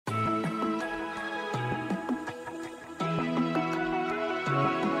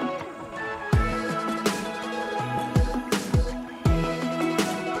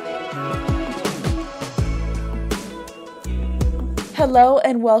Hello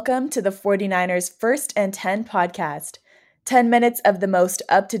and welcome to the 49ers First and 10 podcast. 10 minutes of the most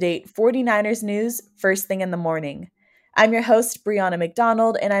up-to-date 49ers news first thing in the morning. I'm your host, Brianna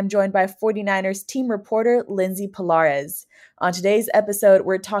McDonald, and I'm joined by 49ers team reporter, Lindsay Polares. On today's episode,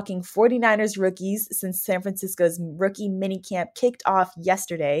 we're talking 49ers rookies since San Francisco's rookie minicamp kicked off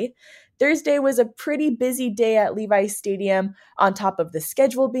yesterday. Thursday was a pretty busy day at Levi's Stadium. On top of the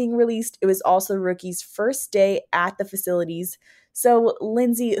schedule being released, it was also rookies' first day at the facilities. So,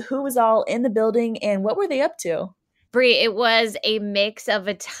 Lindsay, who was all in the building and what were they up to? Bree, it was a mix of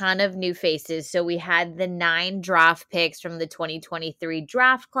a ton of new faces. So we had the 9 draft picks from the 2023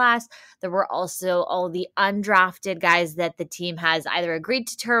 draft class. There were also all the undrafted guys that the team has either agreed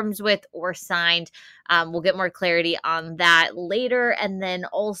to terms with or signed. We'll get more clarity on that later. And then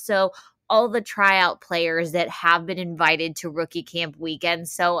also all the tryout players that have been invited to rookie camp weekend.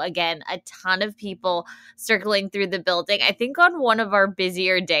 So again, a ton of people circling through the building. I think on one of our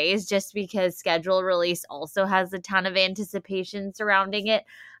busier days, just because schedule release also has a ton of anticipation surrounding it.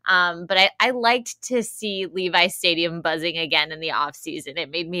 But I liked to see Levi's Stadium buzzing again in the offseason.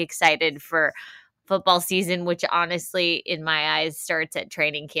 It made me excited for football season, which honestly, in my eyes, starts at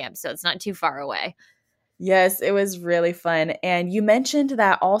training camp. So it's not too far away. Yes, it was really fun. And you mentioned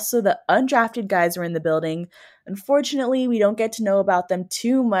that also the undrafted guys were in the building. Unfortunately, we don't get to know about them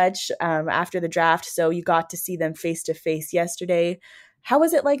too much after the draft, so you got to see them face to face yesterday. How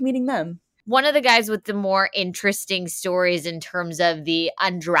was it like meeting them? One of the guys with the more interesting stories in terms of the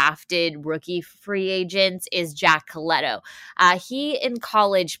undrafted rookie free agents is Jack Coletto. He in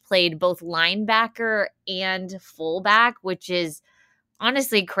college played both linebacker and fullback, which is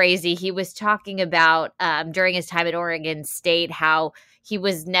honestly crazy. He was talking about during his time at Oregon State how he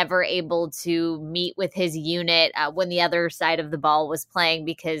was never able to meet with his unit when the other side of the ball was playing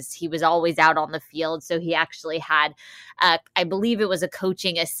because he was always out on the field. So he actually had, I believe it was a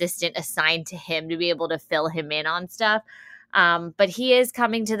coaching assistant assigned to him to be able to fill him in on stuff. But he is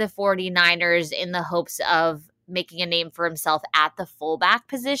coming to the 49ers in the hopes of making a name for himself at the fullback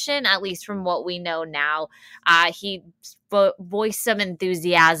position, at least from what we know now. He voiced some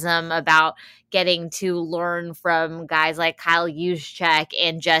enthusiasm about getting to learn from guys like Kyle Juszczyk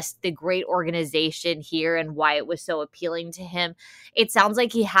and just the great organization here and why it was so appealing to him. It sounds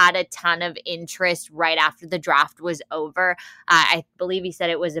like he had a ton of interest right after the draft was over. I believe he said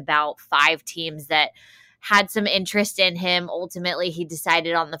it was about 5 teams that had some interest in him. Ultimately, he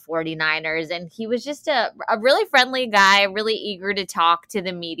decided on the 49ers, and he was just a really friendly guy, really eager to talk to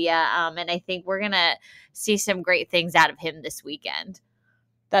the media, and I think we're going to see some great things out of him this weekend.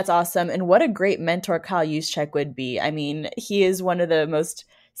 That's awesome, and what a great mentor Kyle Juszczyk would be. I mean, he is one of the most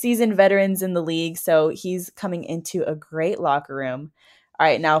seasoned veterans in the league, so he's coming into a great locker room. All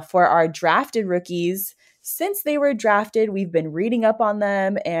right, now for our drafted rookies, since they were drafted, we've been reading up on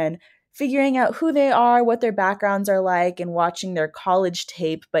them and figuring out who they are, what their backgrounds are like, and watching their college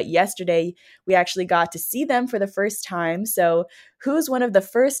tape. But yesterday, we actually got to see them for the first time. So who's one of the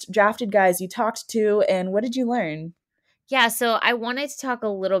first drafted guys you talked to, and what did you learn? Yeah, so I wanted to talk a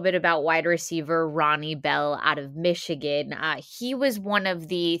little bit about wide receiver Ronnie Bell out of Michigan. He was one of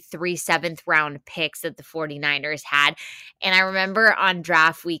the 3 7th-round picks that the 49ers had. And I remember on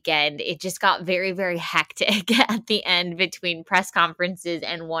draft weekend, it just got very, very hectic at the end between press conferences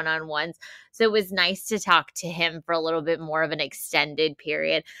and one-on-ones. So it was nice to talk to him for a little bit more of an extended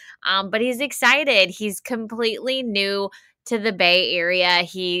period. But he's excited. He's completely new to the Bay Area.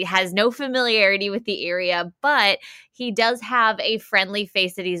 He has no familiarity with the area, but he does have a friendly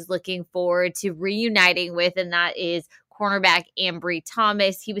face that he's looking forward to reuniting with, and that is cornerback Ambry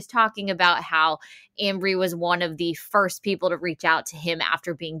Thomas. He was talking about how Ambry was one of the first people to reach out to him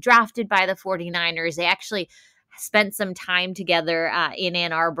after being drafted by the 49ers. They actually spent some time together in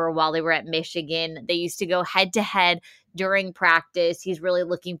Ann Arbor while they were at Michigan. They used to go head to head during practice. He's really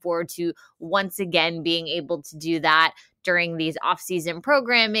looking forward to once again being able to do that during these off-season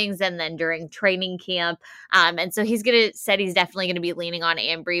programmings and then during training camp. And so he's said he's definitely going to be leaning on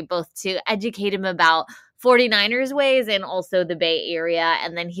Ambry both to educate him about 49ers ways and also the Bay Area.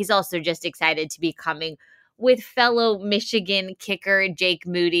 And then he's also just excited to be coming with fellow Michigan kicker Jake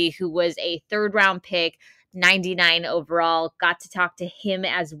Moody, who was a 3rd-round pick, 99 overall. Got to talk to him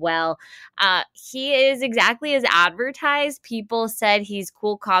as well. He is exactly as advertised. People said he's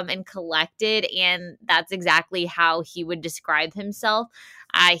cool, calm, and collected, and that's exactly how he would describe himself.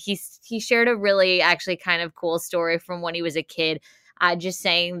 He shared a really actually kind of cool story from when he was a kid. just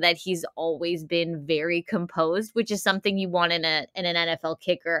saying that he's always been very composed, which is something you want in an NFL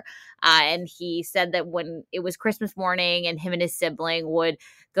kicker. And he said that when it was Christmas morning and him and his sibling would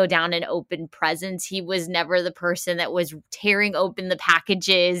go down and open presents, he was never the person that was tearing open the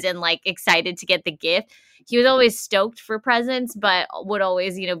packages and like excited to get the gift. He was always stoked for presents, but would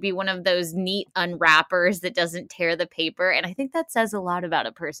always, be one of those neat unwrappers that doesn't tear the paper. And I think that says a lot about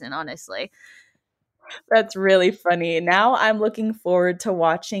a person, honestly. That's really funny. Now I'm looking forward to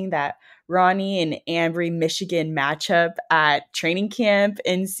watching that Ronnie and Ambry Michigan matchup at training camp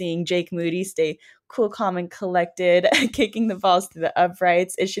and seeing Jake Moody stay cool, calm, and collected, kicking the balls to the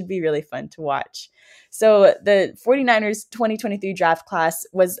uprights. It should be really fun to watch. So the 49ers 2023 draft class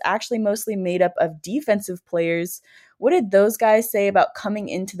was actually mostly made up of defensive players. What did those guys say about coming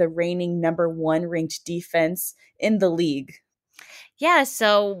into the reigning number 1 ranked defense in the league? Yeah,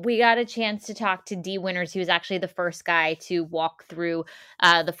 so we got a chance to talk to Dee Winters. He was actually the first guy to walk through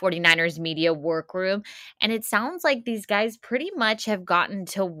the 49ers media workroom. And it sounds like these guys pretty much have gotten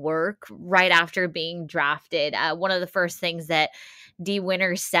to work right after being drafted. One of the first things that Dee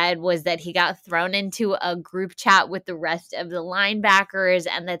Winters said was that he got thrown into a group chat with the rest of the linebackers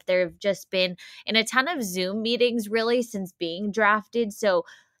and that they've just been in a ton of Zoom meetings really since being drafted. So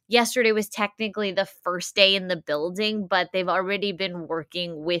yesterday was technically the first day in the building, but they've already been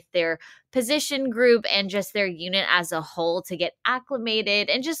working with their position group and just their unit as a whole to get acclimated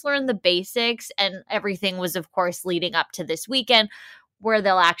and just learn the basics. And everything was, of course, leading up to this weekend where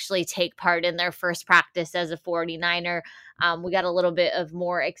they'll actually take part in their first practice as a 49er. We got a little bit of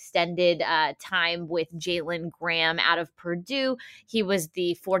more extended time with Jalen Graham out of Purdue. He was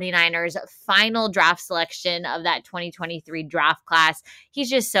the 49ers' final draft selection of that 2023 draft class. He's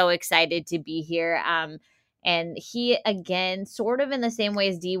just so excited to be here. And he, again, sort of in the same way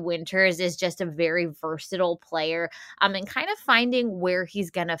as Dee Winters, is just a very versatile player and kind of finding where he's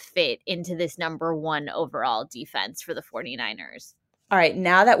going to fit into this number 1 overall defense for the 49ers. All right,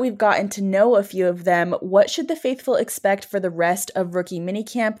 now that we've gotten to know a few of them, what should the faithful expect for the rest of rookie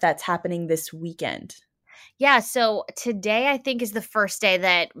minicamp that's happening this weekend? Yeah, so today I think is the first day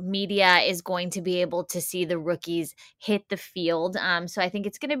that media is going to be able to see the rookies hit the field. So I think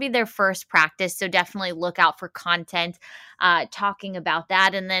it's going to be their first practice. So definitely look out for content talking about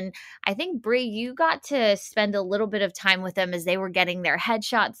that. And then I think, Bree, you got to spend a little bit of time with them as they were getting their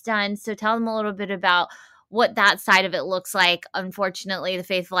headshots done. So tell them a little bit about what that side of it looks like. Unfortunately, the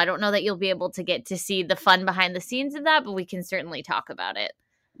faithful, I don't know that you'll be able to get to see the fun behind the scenes of that, but we can certainly talk about it.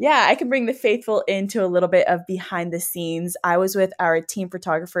 Yeah, I can bring the faithful into a little bit of behind the scenes. I was with our team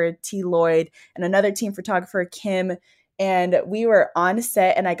photographer, T. Lloyd, and another team photographer, Kim, and we were on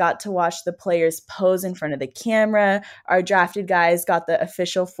set and I got to watch the players pose in front of the camera. Our drafted guys got the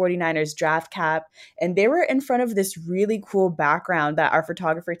official 49ers draft cap, and they were in front of this really cool background that our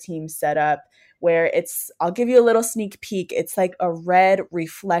photographer team set up where I'll give you a little sneak peek. It's like a red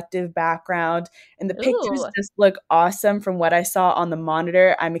reflective background and the pictures just look awesome from what I saw on the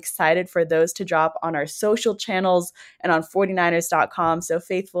monitor. I'm excited for those to drop on our social channels and on 49ers.com. So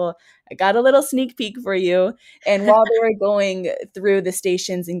faithful, I got a little sneak peek for you. And while they were going through the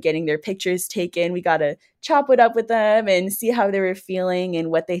stations and getting their pictures taken, we got to chop it up with them and see how they were feeling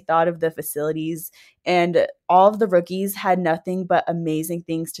and what they thought of the facilities. And all of the rookies had nothing but amazing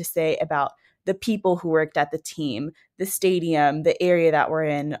things to say about the people who worked at the team, the stadium, the area that we're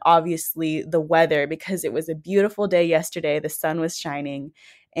in, obviously the weather, because it was a beautiful day yesterday. The sun was shining.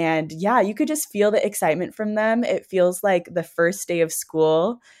 And yeah, you could just feel the excitement from them. It feels like the first day of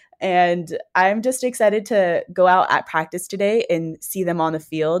school. And I'm just excited to go out at practice today and see them on the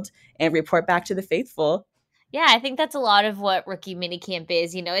field and report back to the faithful. Yeah, I think that's a lot of what rookie minicamp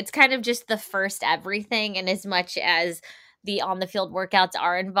is. It's kind of just the first everything. And as much as the on the field workouts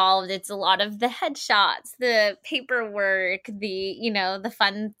are involved, it's a lot of the headshots, the paperwork, the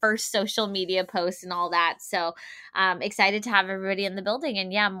fun first social media posts and all that. So excited to have everybody in the building,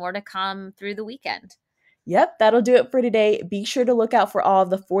 and yeah, more to come through the weekend. Yep, that'll do it for today. Be sure to look out for all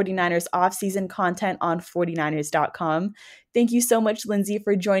of the 49ers offseason content on 49ers.com. Thank you so much, Lindsay,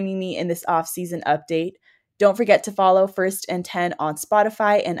 for joining me in this offseason update. Don't forget to follow First and 10 on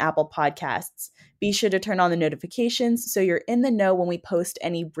Spotify and Apple Podcasts. Be sure to turn on the notifications so you're in the know when we post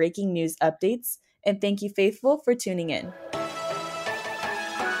any breaking news updates. And thank you, Faithful, for tuning in.